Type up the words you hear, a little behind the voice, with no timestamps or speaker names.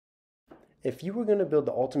If you were going to build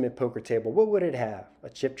the ultimate poker table, what would it have? A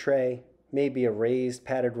chip tray, maybe a raised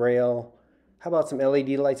padded rail. How about some LED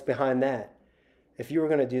lights behind that? If you were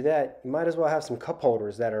going to do that, you might as well have some cup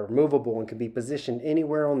holders that are movable and can be positioned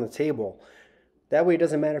anywhere on the table. That way it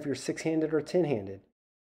doesn't matter if you're 6-handed or 10-handed.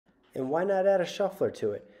 And why not add a shuffler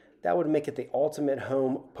to it? That would make it the ultimate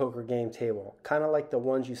home poker game table, kind of like the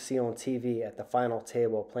ones you see on TV at the final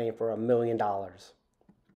table playing for $1 million.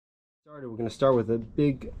 We're going to start with a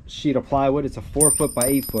big sheet of plywood. It's a 4 foot by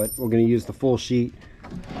 8 foot. We're going to use the full sheet.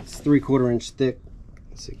 It's 3/4 inch thick,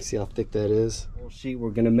 so you can see how thick that is. Full sheet. We're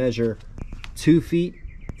going to measure 2 feet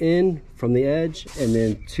in from the edge, and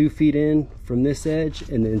then 2 feet in from this edge,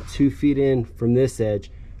 and then 2 feet in from this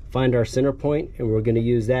edge. Find our center point, and we're going to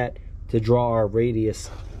use that to draw our radius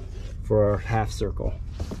for our half circle.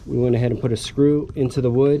 We went ahead and put a screw into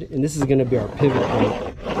the wood, and this is going to be our pivot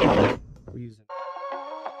point. We're using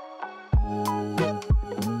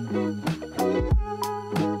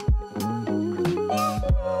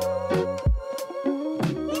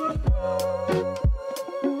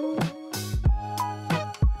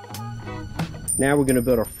Now we're going to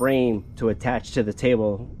build a frame to attach to the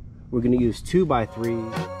table. We're going to use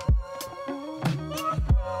 2x3s.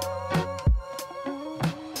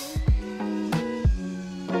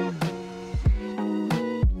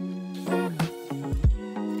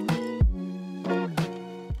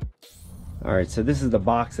 Alright, so this is the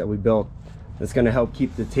box that we built that's going to help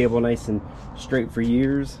keep the table nice and straight for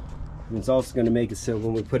years. And it's also going to make it so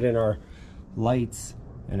when we put in our lights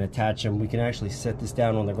and attach them, we can actually set this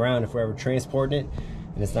down on the ground if we're ever transporting it,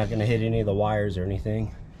 and it's not going to hit any of the wires or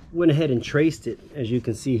anything. Went ahead and traced it, as you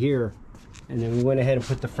can see here, and then we went ahead and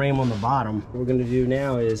put the frame on the bottom. What we're going to do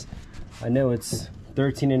now is, I know it's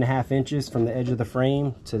 13.5 inches from the edge of the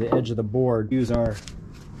frame to the edge of the board. Use our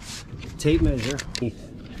tape measure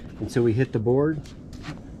until we hit the board.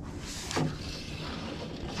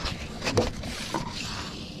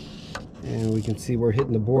 And we can see we're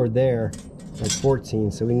hitting the board there at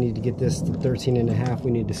 14, so we need to get this to 13.5.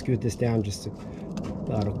 We need to scoot this down just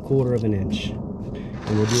about 1/4 of an inch.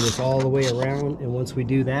 And we'll do this all the way around, and once we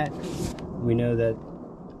do that, we know that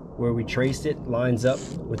where we traced it lines up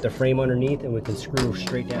with the frame underneath, and we can screw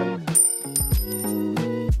straight down.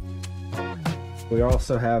 We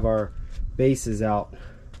also have our bases out.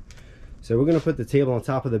 So we're going to put the table on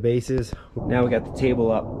top of the bases. Now we got the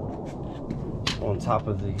table up on top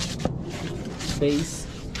of the base.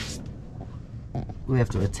 We have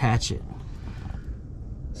to attach it.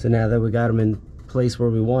 So now that we got them in place where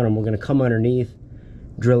we want them, we're going to come underneath,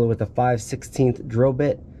 drill it with a 5/16 drill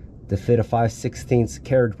bit to fit a 5/16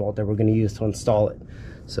 carriage bolt that we're going to use to install it.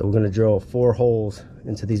 So we're going to drill 4 holes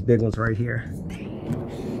into these big ones right here.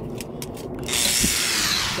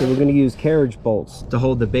 So we're going to use carriage bolts to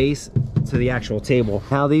hold the base to the actual table.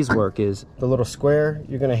 How these work is the little square,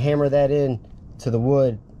 you're going to hammer that in to the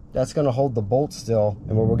wood. That's going to hold the bolt still,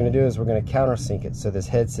 and what we're going to do is we're going to countersink it so this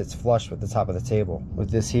head sits flush with the top of the table with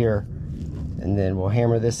this here, and then we'll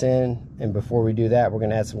hammer this in, and before we do that we're going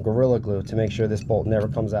to add some Gorilla Glue to make sure this bolt never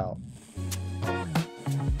comes out.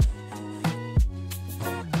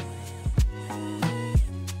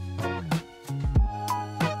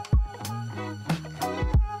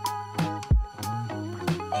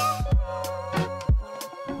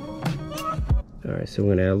 Alright, so we're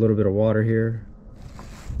going to add a little bit of water here,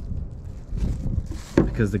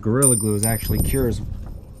 because the Gorilla Glue is actually cures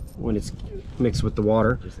when it's mixed with the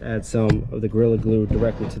water. Just add some of the Gorilla Glue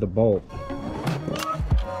directly to the bolt.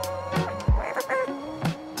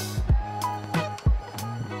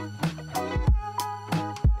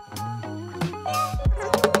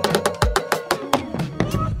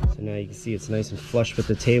 So now you can see it's nice and flush with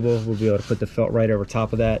the table. We'll be able to put the felt right over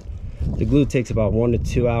top of that. The glue takes about 1 to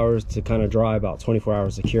 2 hours to kind of dry, about 24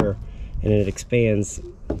 hours to cure, and it expands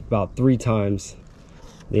about 3 times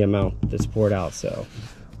the amount that's poured out. So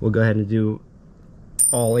we'll go ahead and do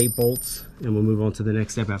all 8 bolts, and we'll move on to the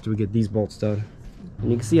next step after we get these bolts done.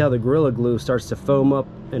 And you can see how the Gorilla Glue starts to foam up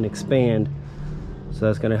and expand, so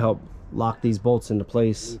that's going to help lock these bolts into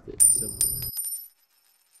place.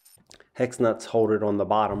 Hex nuts hold it on the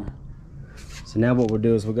bottom. So now what we'll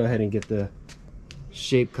do is we'll go ahead and get the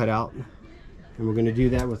shape cut out, and we're going to do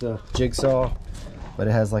that with a jigsaw, but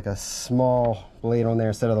it has like a small blade on there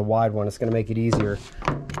instead of the wide one. It's going to make it easier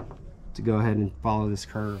to go ahead and follow this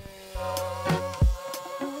curve.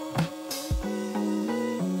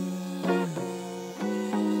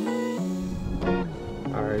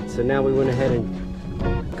 Alright, so now we went ahead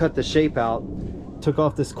and cut the shape out, took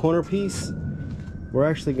off this corner piece. We're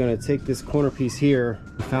actually going to take this corner piece here.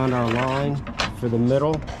 We found our line for the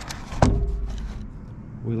middle.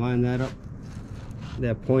 We line that up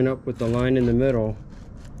that point up with the line in the middle.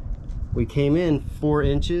 We came in 4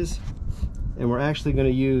 inches, and we're actually going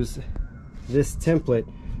to use this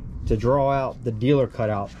template to draw out the dealer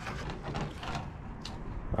cutout.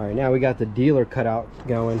 All right, now we got the dealer cutout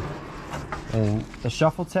going, and the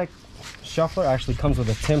shuffler actually comes with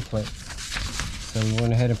a template. So we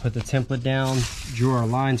went ahead and put the template down, drew our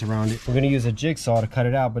lines around it. We're going to use a jigsaw to cut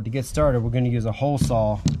it out, but to get started, we're going to use a hole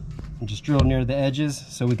saw and just drill near the edges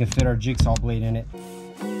so we can fit our jigsaw blade in it.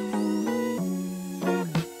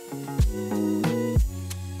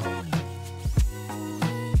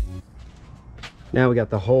 Now we got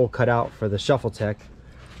the hole cut out for the Shuffle Tech.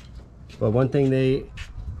 But one thing they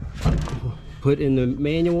put in the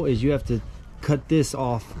manual is you have to cut this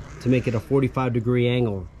off to make it a 45-degree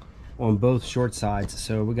angle on both short sides.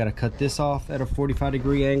 So we got to cut this off at a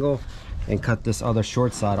 45-degree angle and cut this other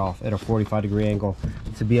short side off at a 45-degree angle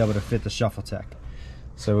to be able to fit the Shuffle Tech.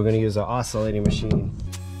 So we're going to use an oscillating machine.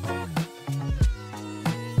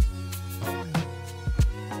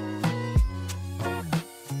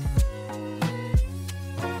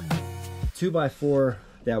 Two by 4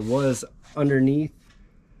 that was underneath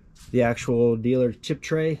the actual dealer chip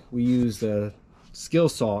tray, we used a skill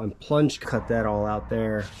saw and plunge cut that all out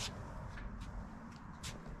there.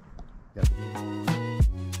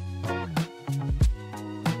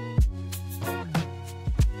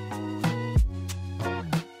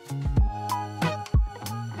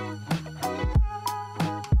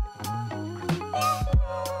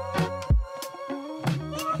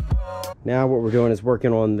 Now what we're doing is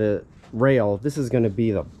working on the rail. This is going to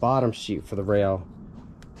be the bottom sheet for the rail.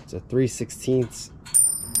 It's a 3/16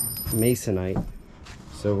 masonite.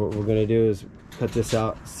 So what we're going to do is cut this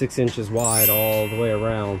out 6 inches wide all the way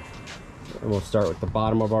around, and we'll start with the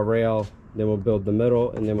bottom of our rail, then we'll build the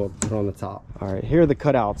middle, and then we'll put on the top. All right, here are the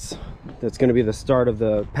cutouts. That's going to be the start of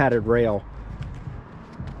the padded rail.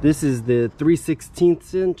 This is the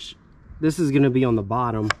 3/16 inch. This is going to be on the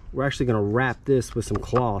bottom. We're actually going to wrap this with some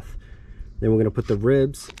cloth. Then we're going to put the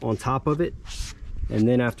ribs on top of it, and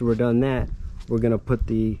then after we're done that, we're going to put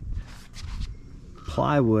the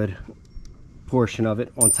plywood portion of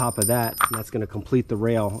it on top of that, and that's going to complete the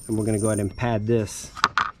rail. And we're going to go ahead and pad this.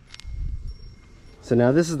 So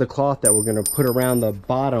now this is the cloth that we're going to put around the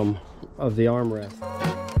bottom of the armrest.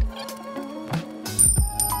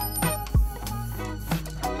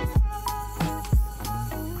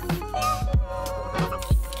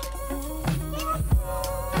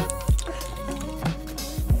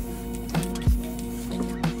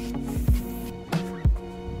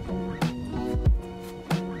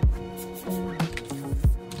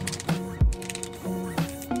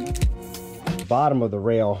 Bottom of the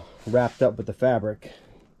rail wrapped up with the fabric.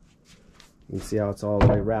 You can see how it's all the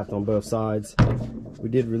way wrapped on both sides. We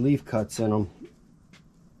did relief cuts in them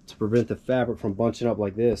to prevent the fabric from bunching up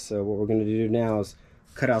like this. So what we're going to do now is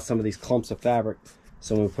cut out some of these clumps of fabric,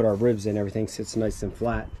 so when we put our ribs in, everything sits nice and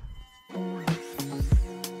flat.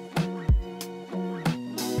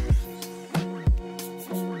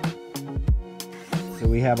 So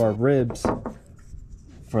we have our ribs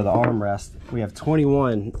for the armrest. We have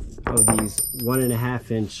 21 of these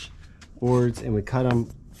 1.5 inch boards, and we cut them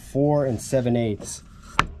 4 7/8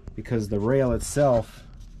 because the rail itself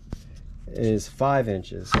is 5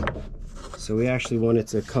 inches. So we actually want it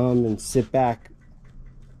to come and sit back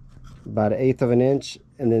about 1/8 of an inch,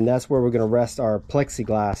 and then that's where we're going to rest our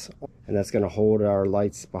plexiglass, and that's going to hold our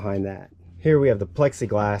lights behind that. Here we have the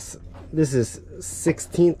plexiglass. This is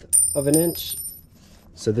 1/16 of an inch.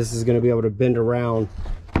 So this is going to be able to bend around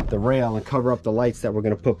the rail and cover up the lights that we're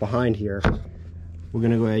going to put behind here. We're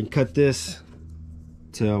going to go ahead and cut this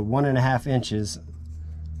to 1.5 inches,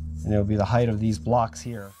 and it'll be the height of these blocks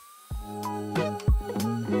here.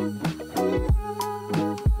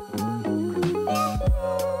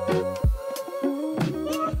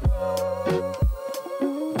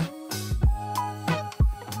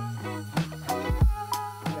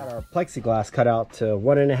 Plexiglass cut out to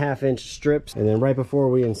 1.5 inch strips, and then right before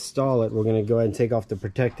we install it, we're going to go ahead and take off the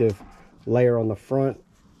protective layer on the front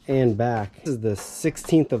and back. This is the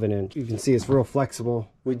 1/16 of an inch. You can see it's real flexible.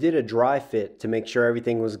 We did a dry fit to make sure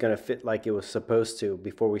everything was going to fit like it was supposed to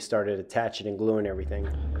before we started attaching and gluing everything.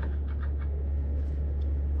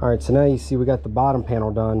 Alright, so now you see we got the bottom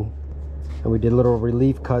panel done, and we did little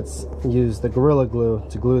relief cuts and used the Gorilla Glue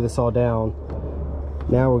to glue this all down.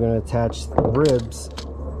 Now we're going to attach the ribs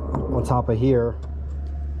on top of here.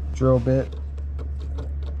 Drill bit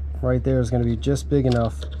right there is going to be just big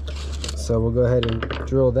enough, so we'll go ahead and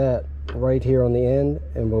drill that right here on the end,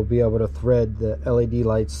 and we'll be able to thread the LED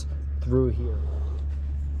lights through here.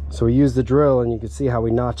 So we used the drill, and you can see how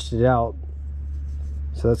we notched it out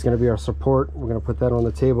So that's going to be our support. We're going to put that on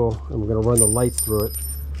the table and we're going to run the lights through it.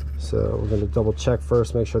 So we're going to double check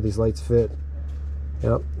first, make sure these lights fit.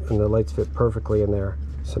 Yep, and the lights fit perfectly in there.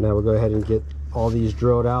 So now we'll go ahead and get all these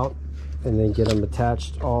drilled out and then get them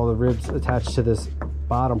attached, all the ribs attached to this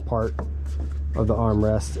bottom part of the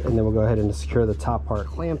armrest, and then we'll go ahead and secure the top part.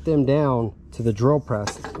 Clamp them down to the drill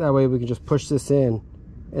press. That way we can just push this in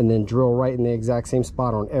and then drill right in the exact same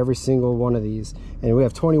spot on every single one of these. And we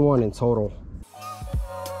have 21 in total.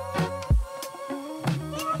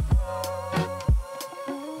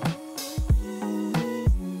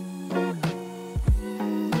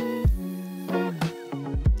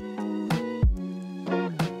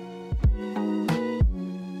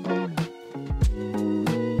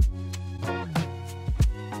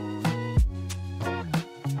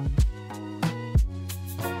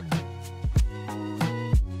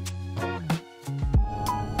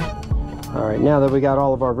 All right, now that we got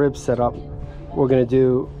all of our ribs set up, we're gonna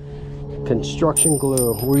do construction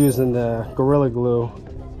glue. We're using the Gorilla Glue,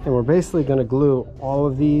 and we're basically gonna glue all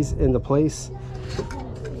of these into place.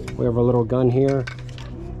 We have our little gun here.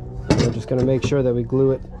 We're just gonna make sure that we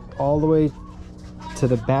glue it all the way to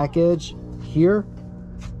the back edge here.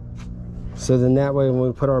 So then that way when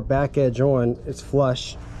we put our back edge on, it's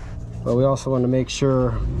flush. But we also want to make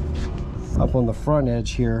sure up on the front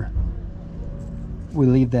edge here, we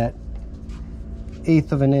leave that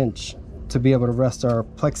 1/8 of an inch to be able to rest our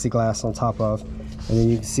plexiglass on top of. And then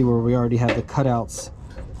you can see where we already have the cutouts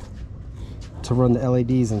to run the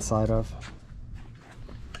LEDs inside of.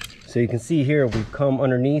 So you can see here we've come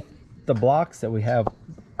underneath the blocks that we have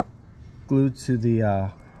glued to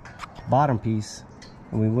the bottom piece,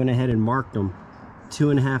 and we went ahead and marked them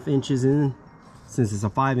 2.5 inches in, since it's a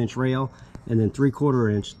 5-inch rail, and then 3/4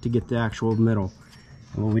 inch to get the actual middle.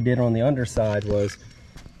 And what we did on the underside was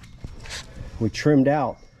we trimmed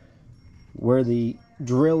out where the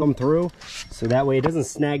drill come through, so that way it doesn't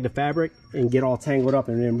snag the fabric and get all tangled up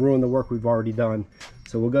and then ruin the work we've already done.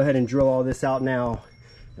 So we'll go ahead and drill all this out now.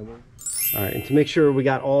 All right, and to make sure we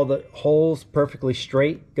got all the holes perfectly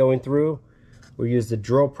straight going through, we used the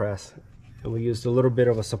drill press, and we used a little bit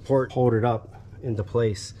of a support to hold it up into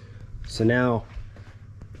place. So now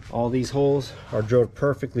all these holes are drilled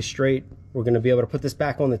perfectly straight. We're going to be able to put this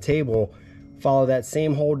back on the table, follow that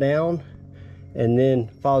same hole down, and then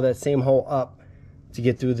follow that same hole up to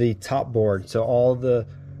get through the top board. So all the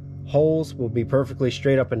holes will be perfectly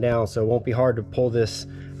straight up and down, so it won't be hard to pull this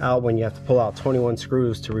out when you have to pull out 21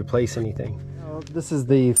 screws to replace anything. This is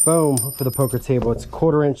the foam for the poker table. It's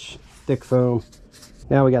 1/4 inch thick foam.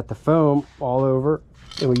 Now we got the foam all over,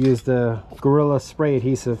 and we use the Gorilla spray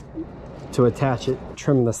adhesive to attach it,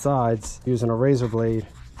 trim the sides using a razor blade.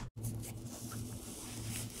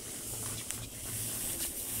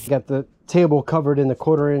 Got the table covered in the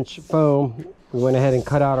 1/4 inch foam. We went ahead and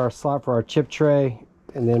cut out our slot for our chip tray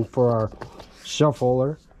and then for our shelf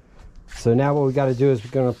holder. So now what we got to do is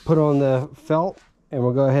we're going to put on the felt, and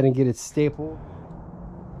we'll go ahead and get it stapled.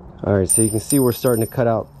 All right, so you can see we're starting to cut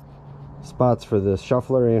out spots for the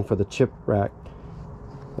shuffler and for the chip rack.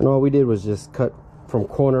 And all we did was just cut from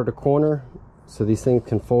corner to corner so these things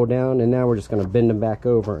can fold down, and now we're just going to bend them back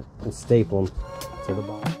over and staple them to the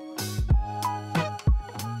bottom.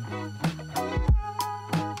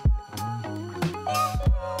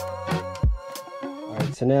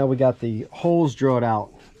 So now we got the holes drilled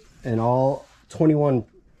out and all 21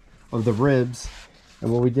 of the ribs,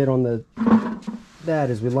 and what we did on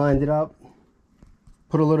that is we lined it up,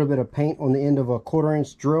 put a little bit of paint on the end of a 1/4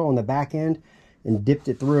 inch drill on the back end, and dipped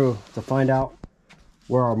it through to find out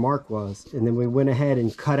where our mark was. And then we went ahead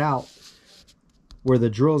and cut out where the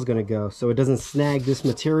drill is going to go, so it doesn't snag this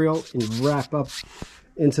material and wrap up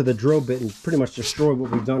into the drill bit and pretty much destroy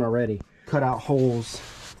what we've done already. Cut out holes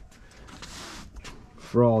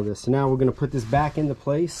for all this. So now we're going to put this back into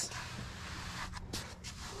place.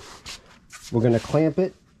 We're going to clamp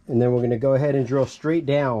it, and then we're going to go ahead and drill straight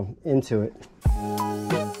down into it.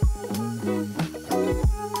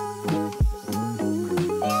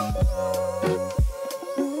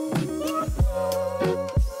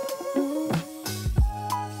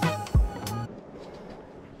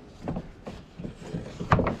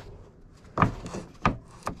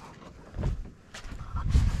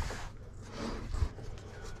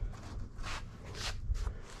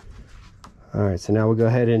 All right, so now we'll go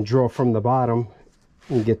ahead and drill from the bottom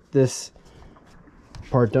and get this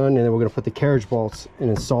part done, and then we're going to put the carriage bolts and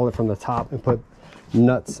install it from the top and put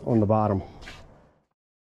nuts on the bottom.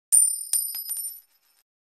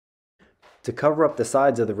 To cover up the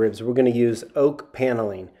sides of the ribs, we're going to use oak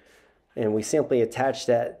paneling, and we simply attach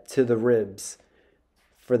that to the ribs.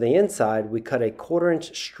 For the inside, we cut a 1/4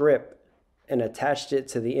 inch strip and attached it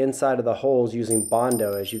to the inside of the holes using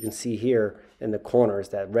Bondo, as you can see here in the corners,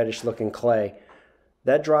 that reddish looking clay.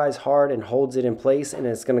 That dries hard and holds it in place, and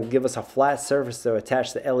it's going to give us a flat surface to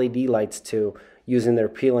attach the LED lights to using their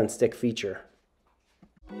peel and stick feature.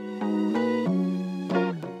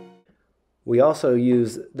 We also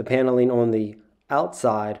use the paneling on the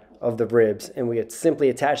outside of the ribs, and we had simply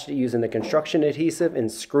attached it using the construction adhesive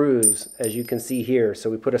and screws, as you can see here. So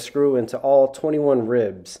we put a screw into all 21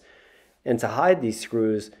 ribs, and to hide these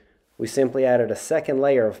screws we simply added a second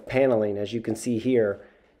layer of paneling, as you can see here,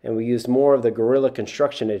 and we used more of the Gorilla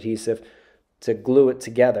construction adhesive to glue it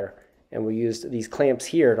together, and we used these clamps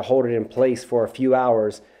here to hold it in place for a few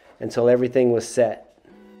hours until everything was set.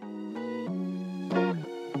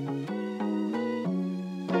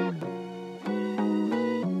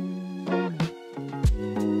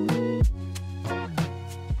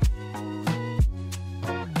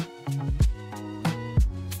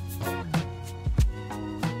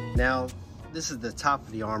 Now, this is the top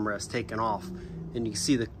of the armrest taken off, and you can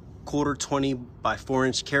see the 1/4 20 by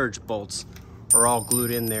 4-inch carriage bolts are all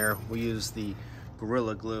glued in there. We use the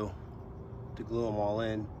Gorilla Glue to glue them all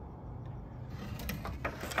in.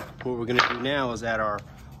 What we're gonna do now is add our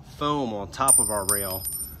foam on top of our rail.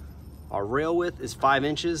 Our rail width is 5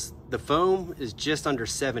 inches. The foam is just under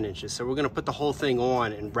 7 inches. So we're gonna put the whole thing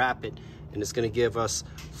on and wrap it, and it's gonna give us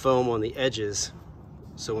foam on the edges.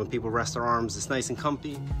 So when people rest their arms, it's nice and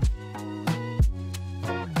comfy.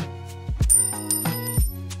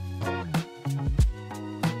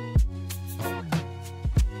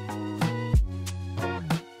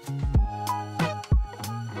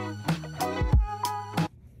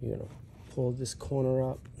 You're gonna pull this corner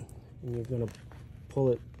up, and you're gonna pull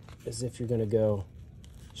it as if you're gonna go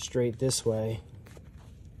straight this way.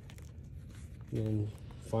 And then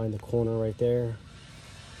find the corner right there.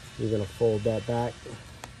 You're gonna fold that back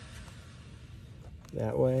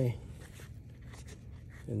that way,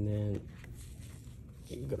 and then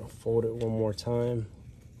you're gonna fold it one more time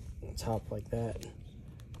on top like that.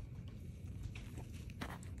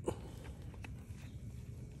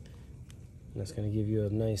 And that's gonna give you a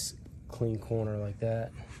nice clean corner like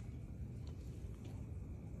that.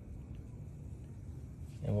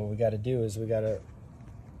 And what we got to do is we got to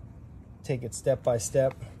take it step by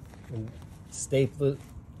step and staple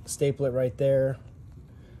it right there.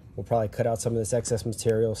 We'll probably cut out some of this excess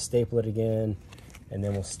material, staple it again, and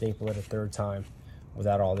then we'll staple it a third time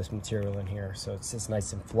without all this material in here, so it sits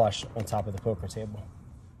nice and flush on top of the poker table.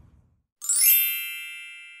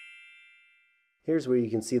 Here's where you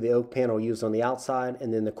can see the oak panel used on the outside,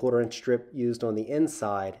 and then the 1/4-inch strip used on the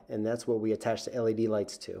inside, and that's what we attach the LED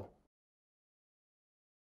lights to.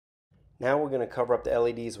 Now we're going to cover up the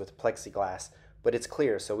LEDs with plexiglass, but it's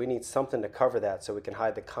clear, so we need something to cover that so we can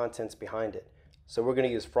hide the contents behind it. So we're going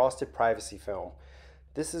to use frosted privacy film.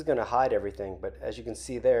 This is going to hide everything, but as you can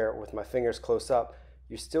see there with my fingers close up,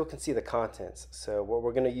 you still can see the contents. So what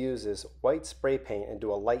we're going to use is white spray paint and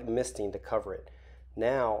do a light misting to cover it.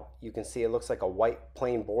 Now you can see it looks like a white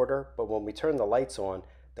plain border, but when we turn the lights on,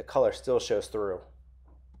 the color still shows through.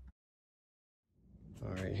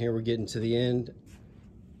 Alright, here we're getting to the end.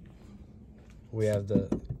 We have the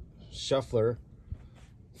shuffler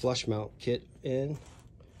flush mount kit in.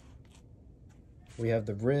 We have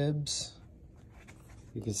the ribs.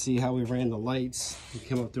 You can see how we ran the lights. We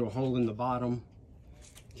came up through a hole in the bottom,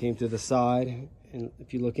 came to the side, and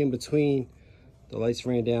if you look in between, the lights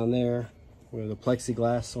ran down there. We have the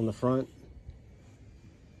plexiglass on the front.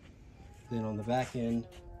 Then on the back end,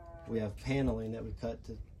 we have paneling that we cut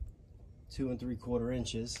to 2 3/4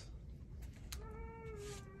 inches.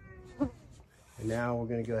 And now we're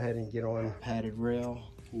going to go ahead and get on padded rail.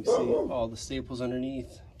 You can see all the staples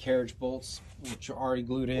underneath, carriage bolts, which are already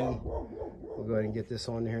glued in. We'll go ahead and get this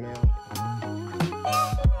on here now.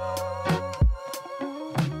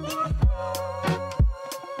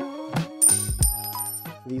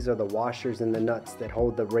 These are the washers and the nuts that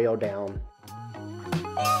hold the rail down.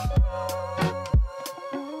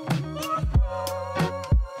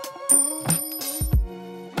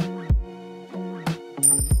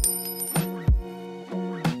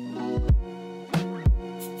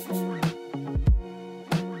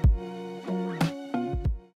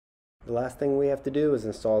 The last thing we have to do is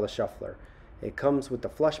install the shuffler. It comes with the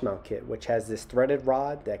flush mount kit, which has this threaded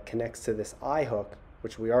rod that connects to this eye hook,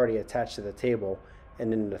 which we already attached to the table,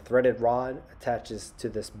 and then the threaded rod attaches to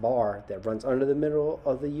this bar that runs under the middle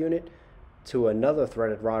of the unit to another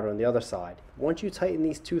threaded rod on the other side. Once you tighten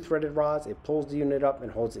these two threaded rods, it pulls the unit up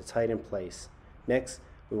and holds it tight in place. Next,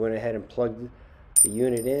 we went ahead and plugged the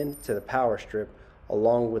unit in to the power strip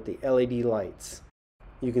along with the LED lights.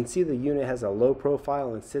 You can see the unit has a low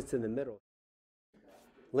profile and sits in the middle.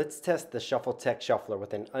 Let's test the Shuffle Tech Shuffler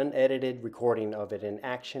with an unedited recording of it in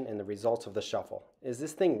action and the results of the shuffle. Is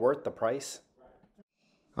this thing worth the price?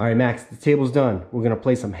 All right, Max, the table's done. We're gonna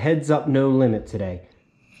play some heads up, no limit today.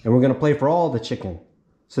 And we're gonna play for all the chicken.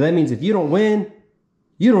 So that means if you don't win,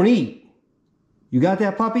 you don't eat. You got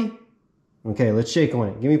that, puppy? Okay, let's shake on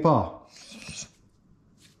it. Give me paw.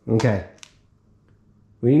 Okay.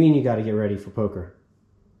 What do you mean you gotta get ready for poker?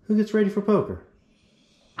 Who gets ready for poker?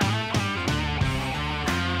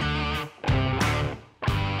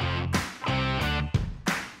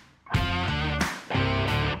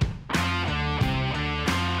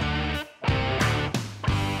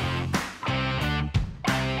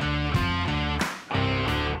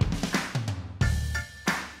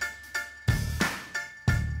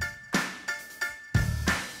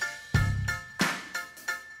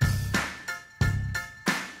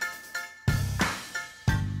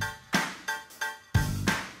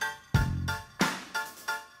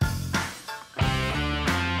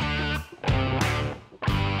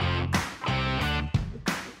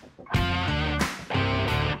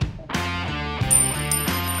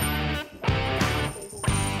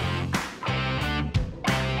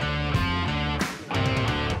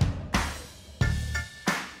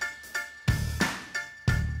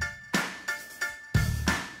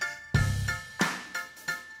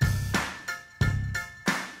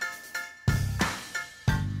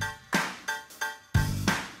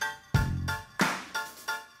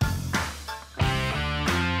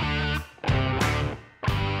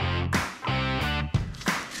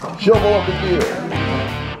 Shovel up the gear.